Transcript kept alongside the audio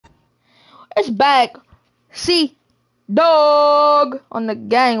It's back. See, dog on the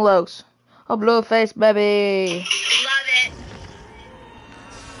gang looks. Oh, Blueface, baby. Love it.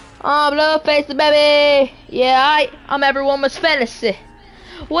 Oh, Blueface, baby. Yeah, I'm everyone's fantasy.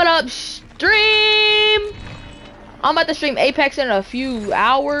 What up, stream? I'm about to stream Apex in a few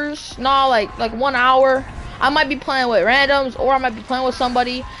hours. No, like 1 hour. I might be playing with randoms, or I might be playing with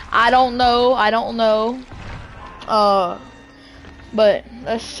somebody. I don't know. But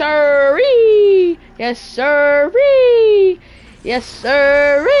sirree, yes sirree, yes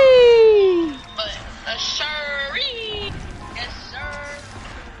sirree. But sirree. Yes, sir.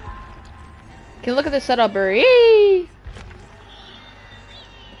 Can you look at this setup, Is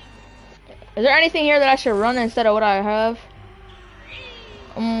there anything here that I should run instead of what I have?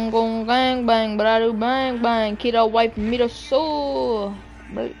 I'm gon' gang bang, but I do bang bang. Keto wipe me the soul.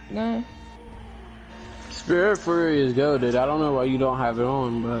 Spirit Fury is goated. I don't know why you don't have it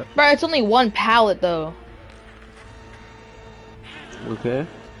on, but Bro, it's only one pallet though. okay.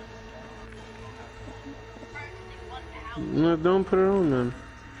 No, don't put it on then.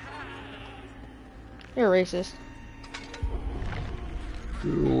 You're racist. Do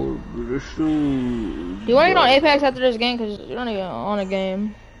you want to get on Apex after this game? Cause you're not even on a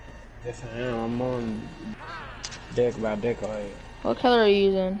game. Yes, I am. I'm on deck by deck already. What color are you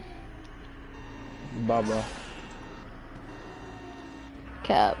using? Baba.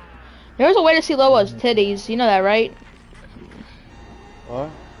 Cap. There's a way to see Loba's titties. You know that, right? What?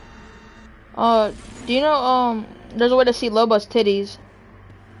 Do you know, there's a way to see Loba's titties.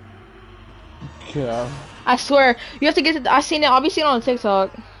 Yeah. I swear, you have to get to, I seen it, I'll be seeing it on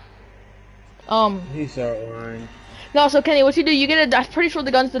TikTok. He started lying. No, so Kenny, what you do, you get I'm pretty sure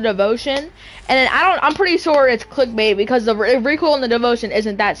the gun's the Devotion, and then I'm pretty sure it's clickbait, because the recoil in the Devotion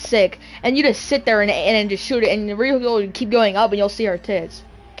isn't that sick, and you just sit there and just shoot it, and the recoil will keep going up, and you'll see her tits.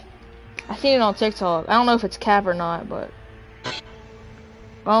 I seen it on TikTok. I don't know if it's cap or not, but...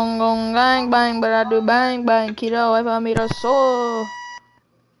 Gong gong gang bang, but I do bang bang, kiddo, if I meet a soul.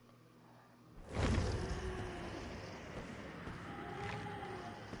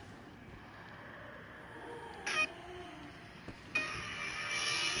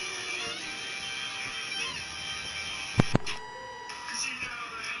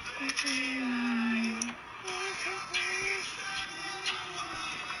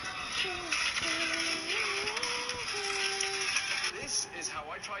 This is how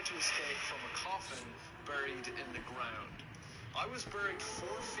I tried to escape from a coffin buried in the ground. I was buried 4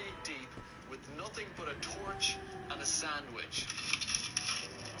 feet deep with nothing but a torch and a sandwich.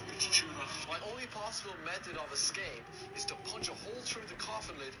 My only possible method of escape is to punch a hole through the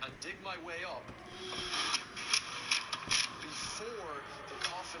coffin lid and dig my way up before the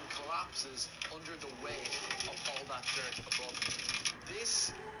coffin collapses under the weight of all that dirt above me.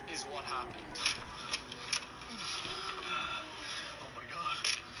 This is what happened. Oh my god.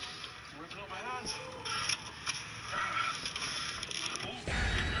 Ripping up my hands. Oh,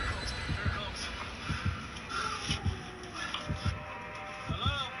 here it comes.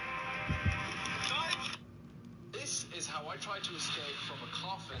 Hello? Guys? This is how I tried to escape from a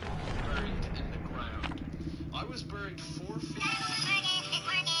coffin buried in the ground. I was buried 4 feet.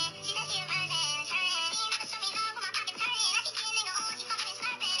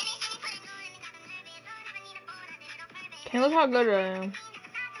 Hey, look how good I am.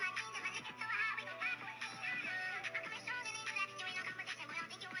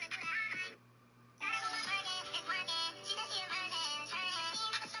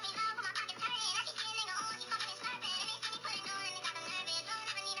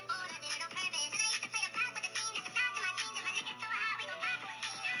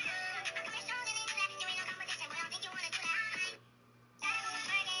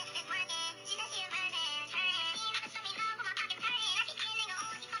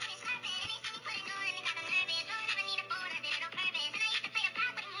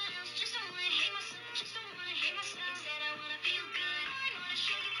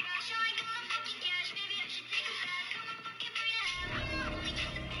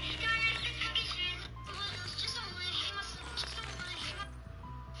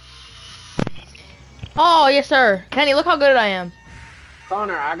 Oh, yes, sir. Kenny, look how good I am.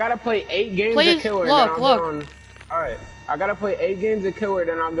 Connor, I gotta play 8 games Please, of Killer. look. Alright, I gotta play 8 games of Killer,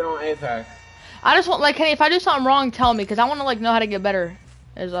 then I'll get on Apex. I just want, like, Kenny, if I do something wrong, tell me, because I want to, like, know how to get better.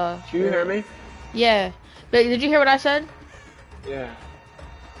 You hear me? Yeah. But did you hear what I said? Yeah.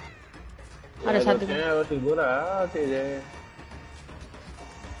 I just had to go.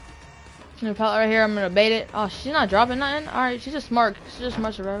 New pallet right here, I'm gonna bait it. Oh, she's not dropping nothing? Alright, she's a smart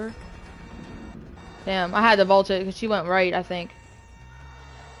survivor. Damn, I had to vault it because she went right, I think.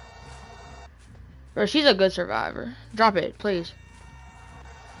 Bro, she's a good survivor. Drop it, please.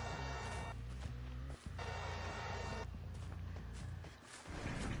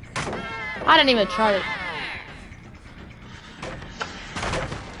 I didn't even try it.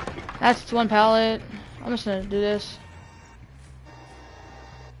 That's one pallet. I'm just gonna do this.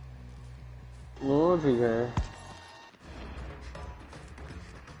 What's he there?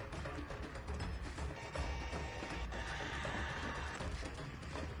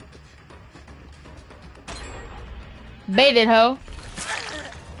 Baited, ho.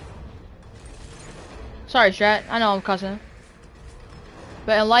 Sorry, Strat. I know I'm cussing.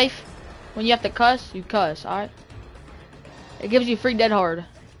 But in life, when you have to cuss, you cuss, alright? It gives you free dead hard.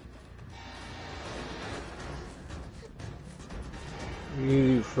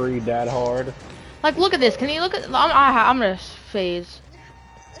 You free that hard. Like, look at this. Can you look at... I'm gonna phase.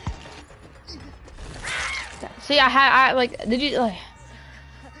 See, like, did you... Like,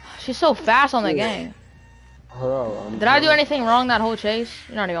 she's so fast on the game. Bro, Did I do anything wrong that whole chase?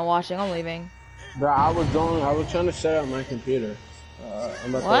 You're not even watching. I'm leaving. Bro, I was trying to set up my computer.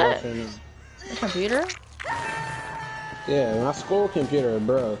 I'm about What? to watch it now. Your computer? Yeah, my school computer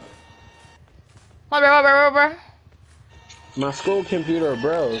broke. What, bro? My school computer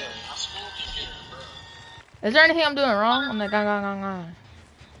broke. Is there anything I'm doing wrong? I'm like, gong.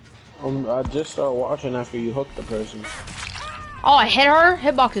 I just started watching after you hooked the person. Oh, I hit her?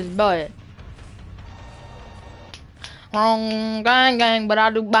 Hitbox his butt. Wrong, gang, but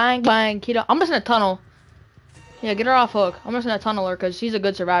I do bang, keto. I'm just in a tunnel. Yeah, get her off hook. I'm just gonna tunnel her because she's a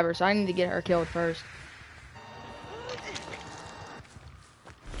good survivor, so I need to get her killed first.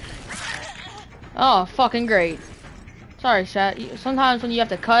 Oh, fucking great. Sorry, chat. Sometimes when you have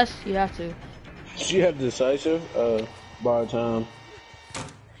to cuss, you have to. She had decisive, by the time.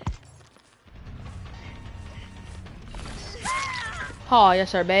 Oh,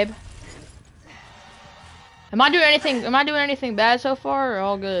 yes sir, babe. Am I doing anything bad so far, or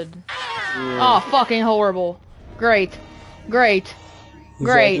all good? Yeah. Oh, fucking horrible. Great. Is that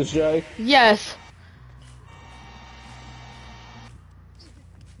the strike? Yes.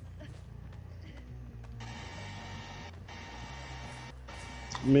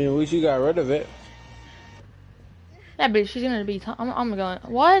 I mean, at least you got rid of it. Yeah, but she's gonna be. I'm going.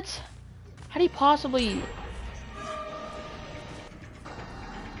 What? How do you possibly?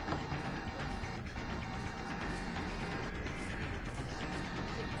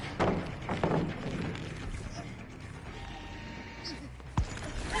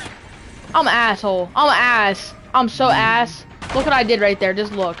 I'm an asshole. I'm an ass. I'm so ass. Look what I did right there.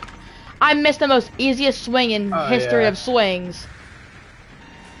 Just look. I missed the most easiest swing in history of swings.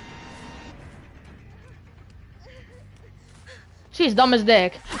 She's dumb as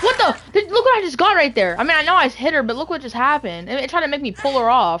dick. What the? Look what I just got right there. I mean, I know I hit her, but look what just happened. It tried to make me pull her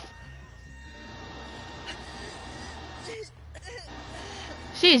off.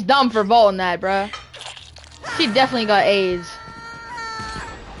 She's dumb for vaulting that, bruh. She definitely got AIDS.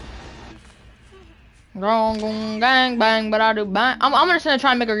 Gang, bang, but I do bang. I'm just gonna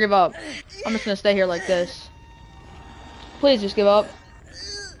try and make her give up. I'm just gonna stay here like this. Please just give up.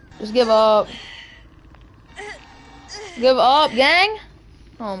 Just give up. Give up, gang.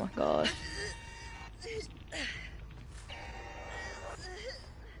 Oh my god.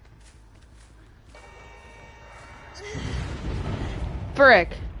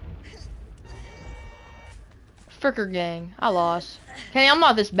 Frick. Fricker gang. I lost. Kenny, I'm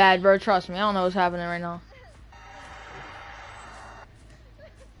not this bad, bro. Trust me. I don't know what's happening right now.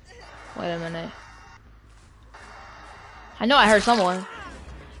 Wait a minute. I know I heard someone.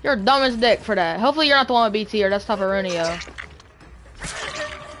 You're dumb as dick for that. Hopefully you're not the one with BT or that's Tupperunio.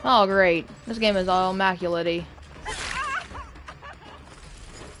 Oh, great. This game is all immaculate-y.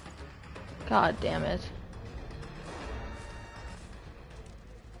 God damn it.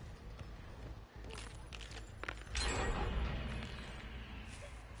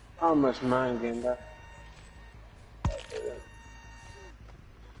 How much mind game back?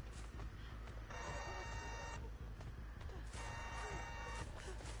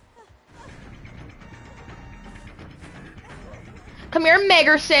 Come here,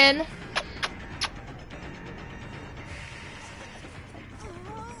 Megerson.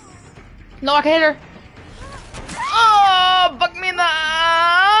 No, I can hit her. Oh, fuck me in the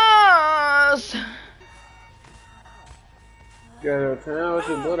ass. Yeah, tell what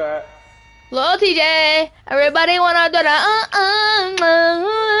you do that. Lil TJ, everybody wanna do that.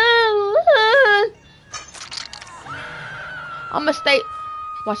 I'ma stay.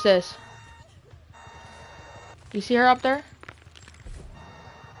 Watch this. You see her up there?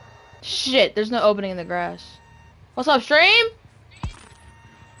 Shit, there's no opening in the grass. What's up, stream?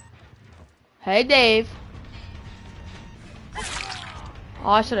 Hey, Dave. Oh,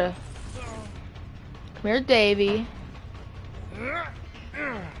 I should've. Come here, Davey.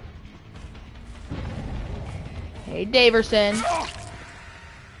 Hey, Daverson.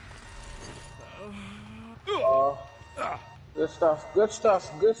 Good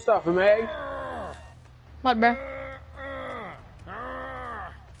stuff, Meg. What, bro?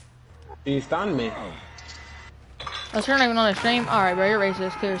 You stunned me. Oh, so you're not even on the stream? Alright, bro, you're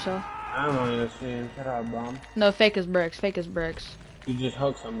racist. Kill yourself. I'm on the stream. Shut up, bum. No, fake as bricks. Fake as bricks. You just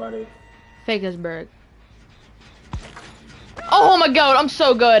hooked somebody. Fake as brick. Oh my god, I'm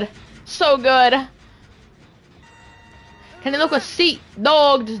so good. So good. Can they look a seat?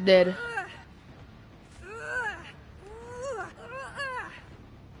 Dog just did.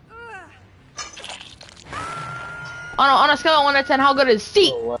 On a scale of 1 to 10, how good is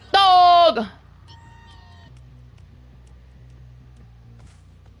seat? Oh, what? Dog!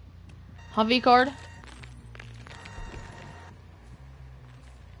 Javi card?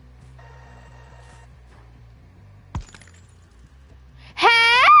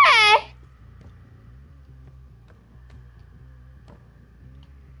 Hey!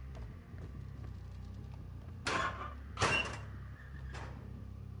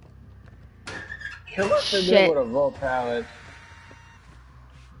 Kill us Shit. again with a vote pallet.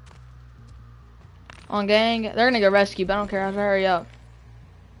 On gang, they're gonna get rescued, but I don't care. I have to hurry up.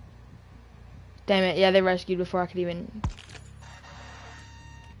 Damn it, yeah, they rescued before I could even.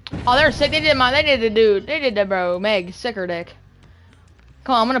 Oh, they're sick. They did mine. They did the dude. They did the bro. Meg, sicker dick.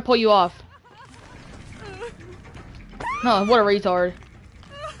 Come on, I'm gonna pull you off. Oh, what a retard.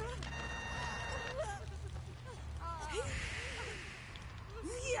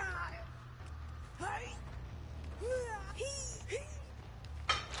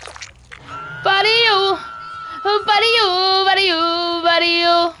 Buddy you, buddy you, buddy you, buddy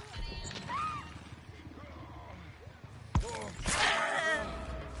you.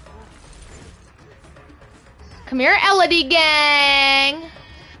 Come here, Elodie gang.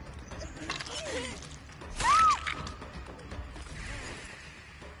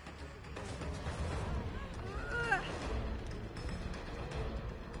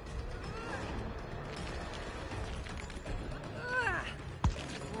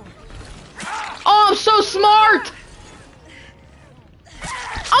 Oh, I'm so smart!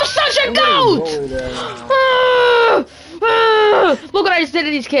 I'm such a goat! Look what I just did to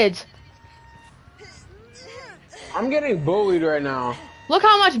these kids. I'm getting bullied right now. Look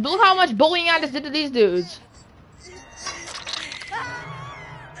how much bullying I just did to these dudes.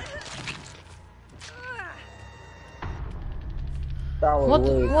 That was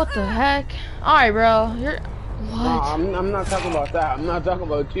weak. What the heck? Alright, bro. You're what? No, I'm not talking about that. I'm not talking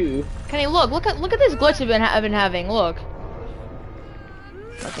about you. Kenny, look at this glitch I've been having. Look.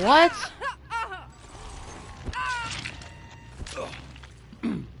 Like what?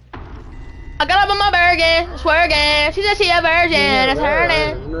 I got up on my virgin, swerging. She said she a virgin. That's her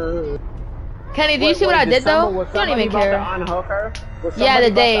name. Kenny, do you see what I did though? You don't even care. Yeah,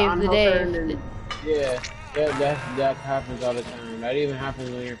 the Dave. Yeah, that happens all the time. That even happens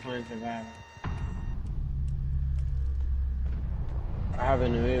when you're playing Survivor. I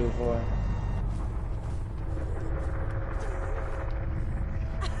happened to me before.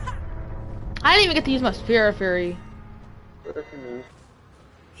 I didn't even get to use my Sphere of Fury.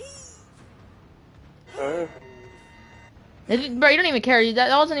 Bro, you don't even care.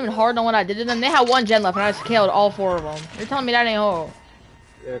 That wasn't even hard on what I did to them. They had one gen left and I just killed all 4 of them. You're telling me that ain't hard?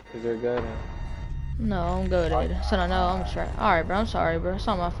 Yeah, cause they're good. No, I'm good at it. So I know I'm trash. Alright, bro, I'm sorry, bro. It's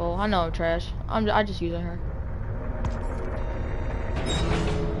not my fault. I know I'm trash. I just using her.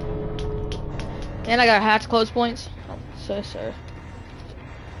 And I got hatch close points. So, sir.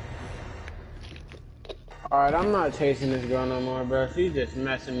 Alright, I'm not chasing this girl no more, bro. She's just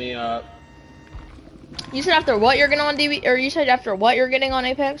messing me up. You said after what you're getting on DB, or you said after what you're getting on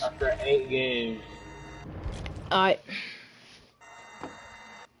Apex? After 8 games. Alright.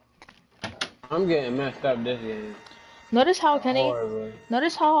 I'm getting messed up this game. Notice how, Kenny, Horribly.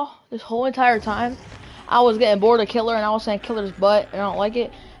 notice how this whole entire time I was getting bored of Killer and I was saying Killer's butt and I don't like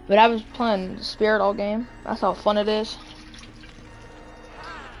it, but I was playing Spirit all game. That's how fun it is.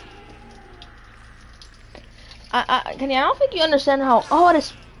 Kenny, I don't think you understand how, oh, I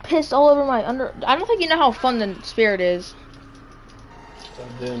just pissed all over my I don't think you know how fun the Spirit is.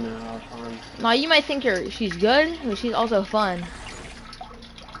 I do know how fun. Now, you might think she's good, but she's also fun.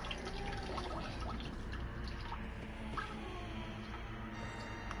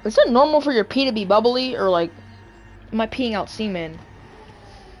 Is it normal for your pee to be bubbly, or like, am I peeing out semen?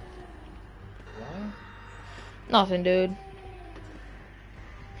 What? Nothing, dude.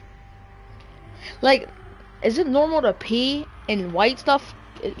 Like, is it normal to pee in white stuff,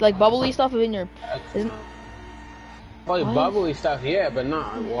 like bubbly stuff in your? Isn't, Like What? bubbly stuff, yeah, but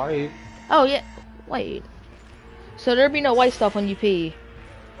not white. oh yeah, wait. So there'd be no white stuff when you pee.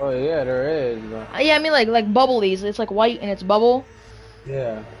 Oh yeah, there is. But Yeah, I mean like bubblies. It's like white and it's bubble.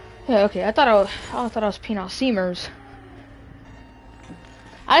 yeah. Yeah, okay. I thought I was peeing out Seamers.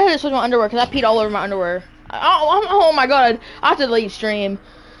 I had to switch my underwear because I peed all over my underwear. Oh my god! I have to delete stream.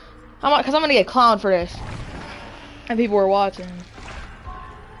 Because I'm gonna get clowned for this. And people were watching.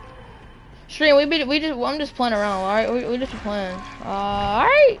 Stream, I'm just playing around, alright? We just be playing.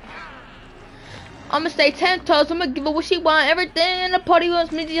 Alright. I'ma stay 10 toes, I'ma give her what she want, everything in the party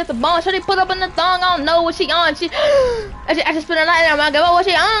wants me to just a bone. So they put up in the thong, I don't know what she on. I just spend a night and I'ma give her what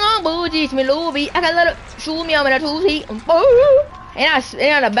she on, bougie, it's me Louie. I can let her shoot me on with a 2-seat. Ain't I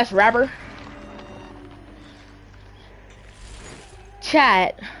the best rapper?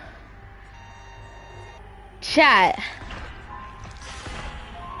 Chat.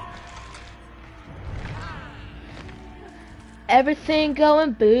 Everything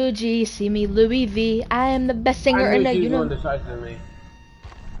going bougie, see me Louis V. I am the best singer in the universe.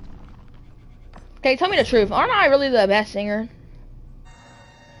 Okay, tell me the truth. Aren't I really the best singer?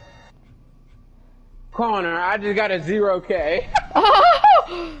 Connor, I just got a 0K.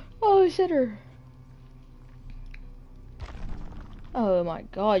 Oh, shitter. Oh my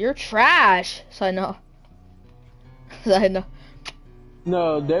god, you're trash. So I know.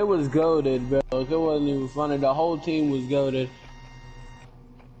 No, they was goated, bro. It wasn't even funny. The whole team was goated.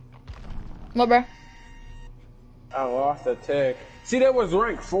 What, bro? I lost a tick. See, that was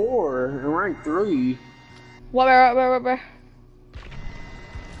rank 4 and rank 3. What, bro?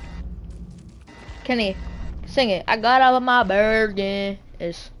 Kenny, sing it. I got out of my burden.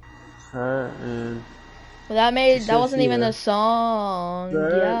 It's. Hurting. Well, that wasn't even the song.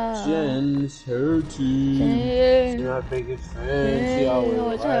 Virgins hurting. Yeah. She's my biggest fan. She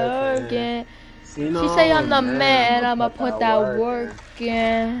always working. She She say I'm the man. I'ma put that work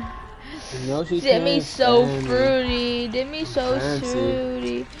in. You know she Did me can't so stand me. fruity, did me so Fancy.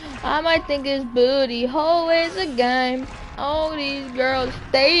 shooty. I might think it's booty, always a game. All these girls,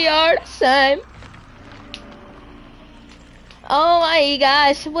 they are the same. Oh my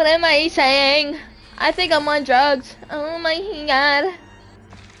gosh, what am I saying? I think I'm on drugs. Oh my god.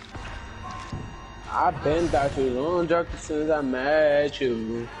 I've been thought you was on drugs since I met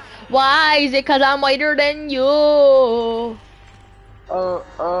you. Why is it cause I'm whiter than you? Oh.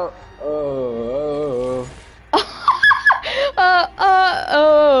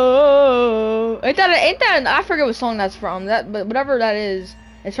 Ain't that I forget what song that's from. But whatever that is,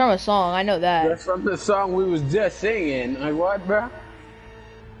 it's from a song. I know that. That's from the song we was just singing. Like what, bro?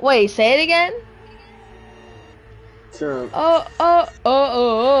 Wait, say it again. Sure. Oh,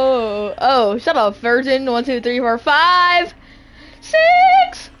 shut up, Virgin. 1, 2, 3, 4, 5,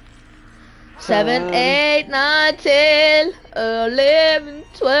 6, 7, 8, 9, 10, 11,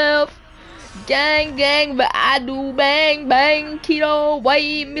 12. Gang, but I do bang, keto,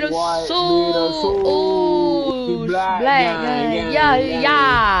 white, middle soul. Ooh, black,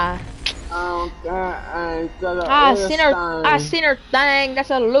 yeah. I seen her thing. That's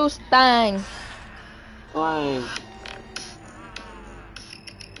a loose thing. Fine.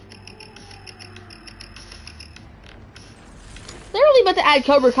 They're really about to add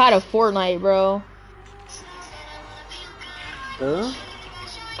Cobra Kai to Fortnite, bro. Huh?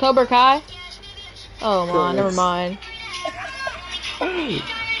 Cobra Kai? Oh, man, never mind.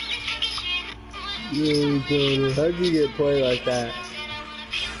 Yeah, how'd you get played like that?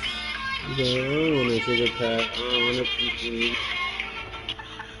 I don't want to take a bath. I don't want to pee.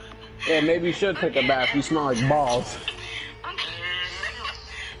 Yeah, maybe you should take a bath. You smell like balls.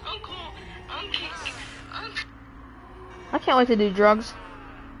 I can't wait to do drugs.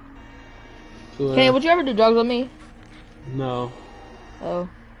 Kenny, would you ever do drugs with me? No. Oh.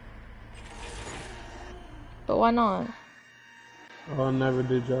 But why not? I'll never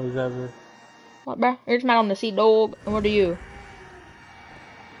do drugs ever. What, bruh? You're just mad on the seat, dog. And what are you?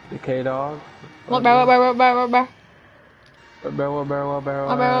 The K-Dog? What, bruh?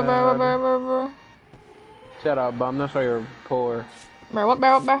 Shut up, bum. That's why you're poor.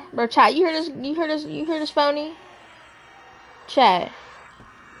 Bruh, chat, you hear this phony? Chat.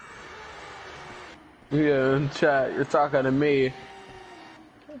 Yeah, chat. You're talking to me.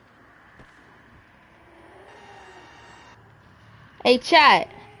 Hey, chat.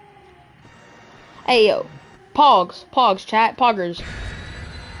 Hey, yo. Pogs, chat. Poggers.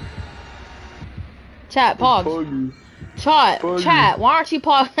 Chat, pogs. Chat, why aren't you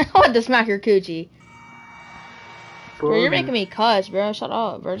pog? I want to smack your coochie. Bro, you're making me cuss, bro. Shut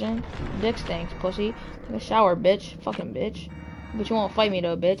up, virgin. Dick stinks, pussy. Take a shower, bitch. Fucking bitch. But you won't fight me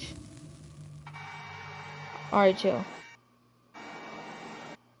though, bitch. Alright, chill.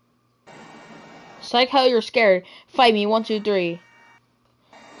 Psych, how you're scared. Fight me, 1, 2, 3.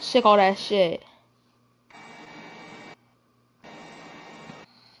 Sick all that shit.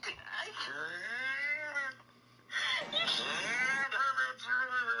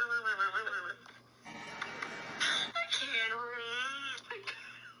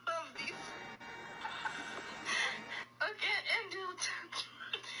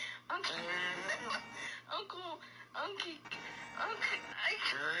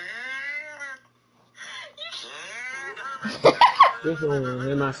 Just want to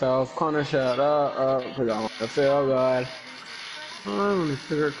hit myself. Connor, shut up, because I want to feel good. I'm gonna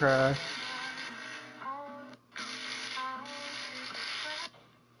sugar crash.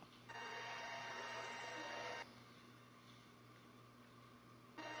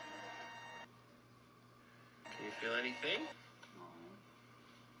 Can you feel anything?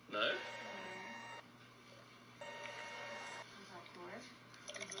 No?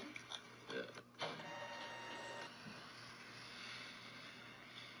 Yeah.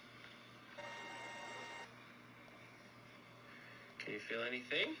 Can you feel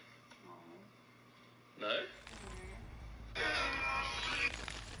anything? No?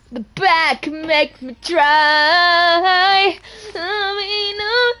 The back make me try.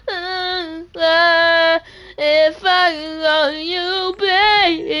 If I love you,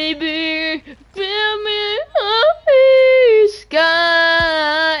 baby, fill me up the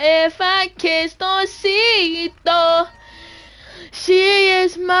sky. If I kiss Dosito, she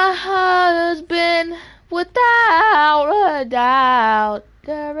is my husband without a doubt.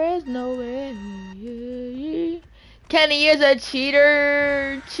 There is no way. Kenny is a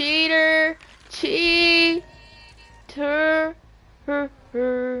cheater, cheater, cheater. Ooh,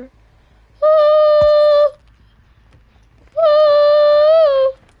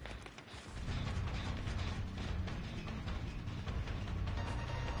 ooh.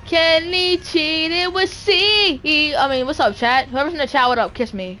 Kenny cheated with C. I mean, what's up, chat? Whoever's in the chat, what up?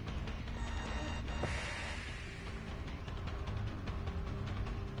 Kiss me.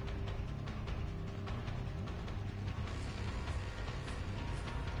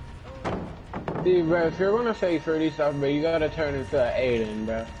 See, bro, if you're gonna say fruity stuff, bro, you gotta turn into an Aiden,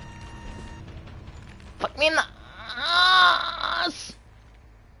 bro. Fuck me in the ass.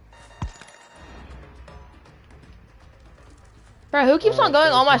 Bro, who keeps on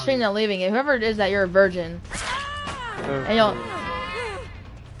going on my stream and leaving it? Whoever it is that you're a virgin. And yo,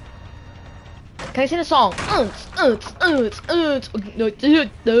 can I sing a song? Oh,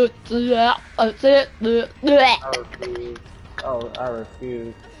 I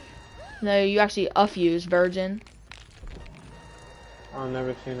refuse. No, you actually use virgin. I've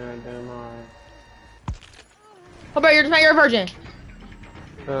never seen that damn eye. Oh, bro, you're a virgin.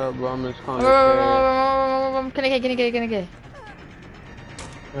 Bum is kind Can I get?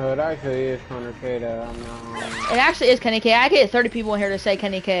 No, it actually is Connor K though. I'm not. It actually is Kenny K. I get 30 people in here to say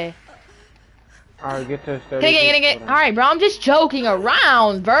Kenny K. Alright, get to 30. Can I get? Alright, bro, I'm just joking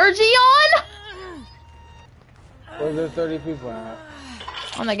around. Virgin? Where's those 30 people at?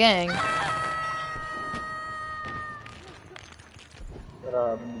 On the gang. What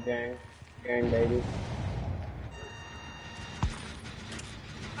up, gang? Gang, baby.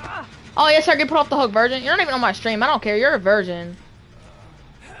 Oh, yes, sir, get put off the hook, virgin. You're not even on my stream. I don't care. You're a virgin.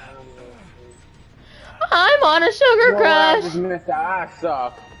 I'm on a sugar crush. I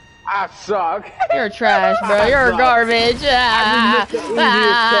suck. I suck. You're trash, bro. You're garbage.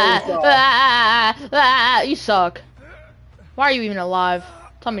 You suck. Why are you even alive?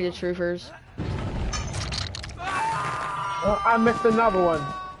 Tell me the truthers. Oh, I missed another one.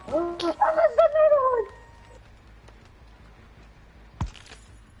 Oh, I missed another one.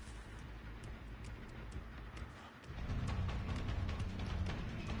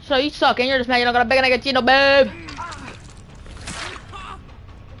 So you suck, and you're just mad you don't got a big negatino, babe.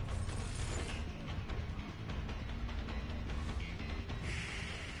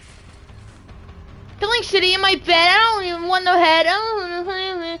 Feeling shitty in my bed. I don't even want no head. I don't wanna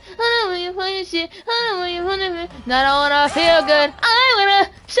play shit. I don't wanna feel good. I wanna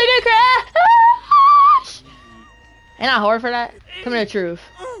sugar crash. Ain't I hard for that? Tell me the truth.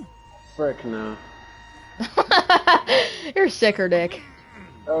 Frick no. You're sicker, dick.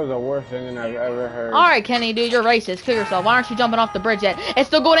 That was the worst thing I've ever heard. Alright, Kenny, dude, you're racist. Kill yourself. Why aren't you jumping off the bridge yet? It's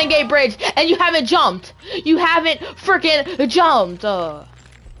the Golden Gate Bridge, and you haven't jumped. You haven't freaking jumped.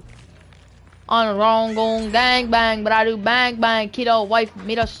 On the wrong going gang bang, but I do bang bang. Keto wife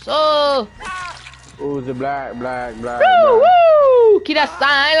meet us. Oh. Ooh, the black. Woo, woo! Keep that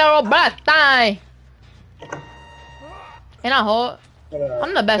sign, little black sign. And I hold.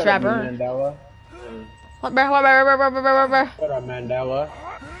 I'm the best rapper. Mandela. What, bro? What, bro? What up, Mandela?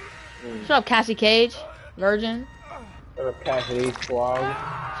 Shut up, Cassie Cage. Virgin. What up, Cassidy Swag?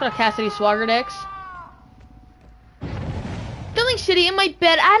 Shut up, Cassidy Swaggerdex. Feeling shitty in my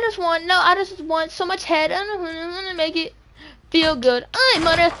bed. I just want so much head. I'm gonna make it feel good. I'm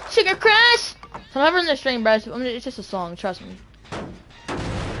on a sugar crash. So whoever's in the stream, bro, it's just a song. Trust me.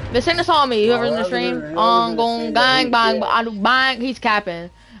 But sing the song with me. Whoever's in the stream. I'm gon' gang bang, but I do bang. He's capping.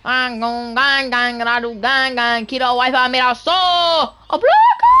 I'm gon' gang gang, and I do gang gang. Keto Wi-Fi made our soul a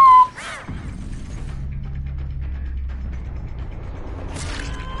block.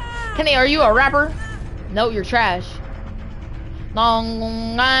 Kenny, are you a rapper? No, you're trash. Long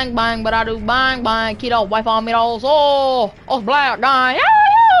bang bang, but I do bang bang. Keto Wi-Fi made our soul a black guy.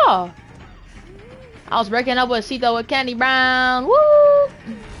 Yeah. I was breaking up with Sito with Candy Brown. Woo!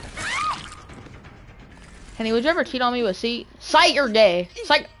 Kenny, would you ever cheat on me with C? Sight, you're gay.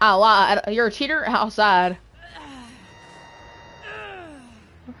 Sight, I lied. You're a cheater outside.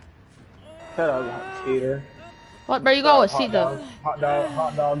 Shut up, cheater. What, bro? You go with Sito. Hot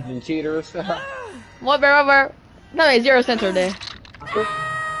dogs and cheaters. What, bro? No, wait, 0 center day. Bro,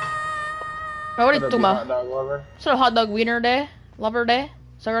 what are you talking about? Hot dog lover. Sort of hot dog wiener day? Lover day?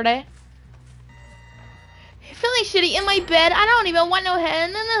 Sugar day? Feeling shitty in my bed. I don't even want no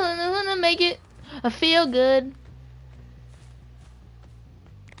head. I'm gonna make it feel good.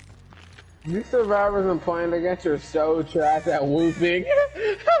 You survivors and playing against your so trash at whooping.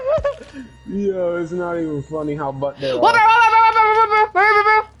 Yo, it's not even funny how butt they are.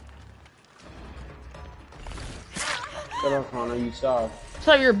 Shut up, Connor, you soft.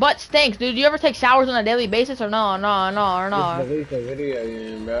 So your butt stinks, dude. Do you ever take showers on a daily basis or no? Just delete the video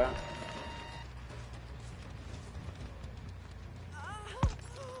game, bro.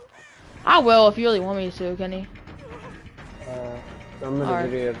 I will if you really want me to, Kenny. I'm in the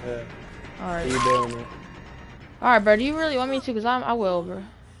video too. Alright. You doing it? Alright, bro. Do you really want me to? Cause I will, bro.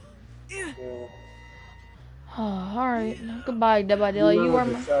 Yeah. Oh, alright. Goodbye, Dead by Daylight. You are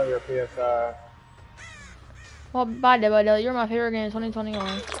my. Sell your PS5. Well, bye, Dead by Daylight. You're my favorite game in 2021.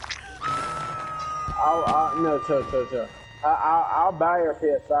 No, chill. I'll buy your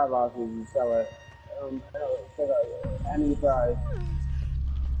PS5 off you if you sell it. Any price.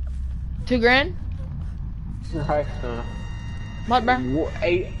 $2,000? Right. What, bro?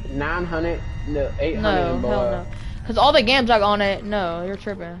 900, no, 800 No, and hell below. no. Cause all the games I got on it, no, you're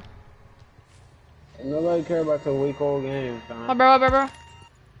tripping. Nobody care about the week-old games, son. What, bro?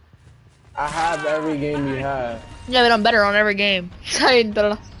 I have every game you have. Yeah, but I'm better on every game. What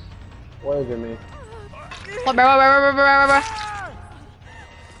is it, man? What, bro?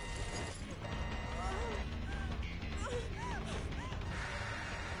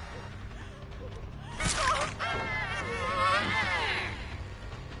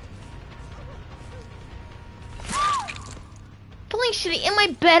 Feeling shitty in my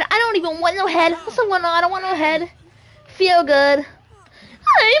bed. I don't even want no head. I don't want no head. Feel good.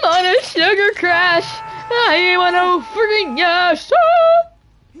 I'm on a sugar crash. I ain't on no freaking yes.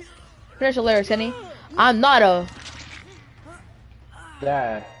 Finish the lyrics, Kenny. I'm not a.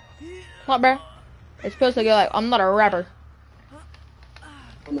 Yeah. What, bro? It's supposed to go like, I'm not a rapper.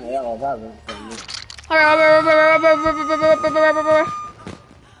 I'm a yellow rapper.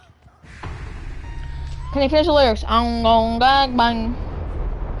 Can you finish the lyrics? I'm gon' bang bang.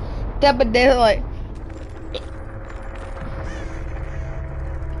 Dead by Daylight.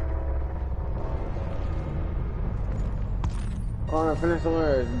 Corner, finish the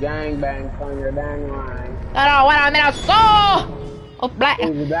words. Gang bang on your dang line. I don't know what I mean. I saw. Oh, black.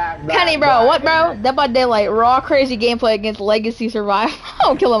 Kenny, bro. What, bro? Dead by Daylight. Raw, crazy gameplay against Legacy Survive.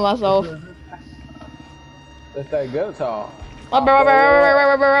 I'm killing myself. That's that good talk. What, bro? Okay,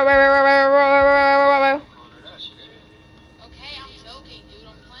 I'm joking, dude.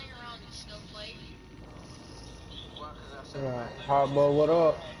 I'm playing around, you snowflake. Alright, Hardball, what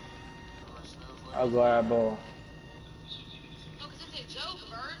up? I'll go Hardball. No, cause it's a joke,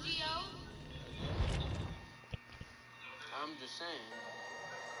 Virgio. I'm just saying.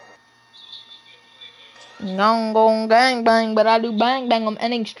 Gong gong gang bang, but I do bang bang. I'm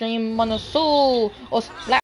ending stream on the soul. Or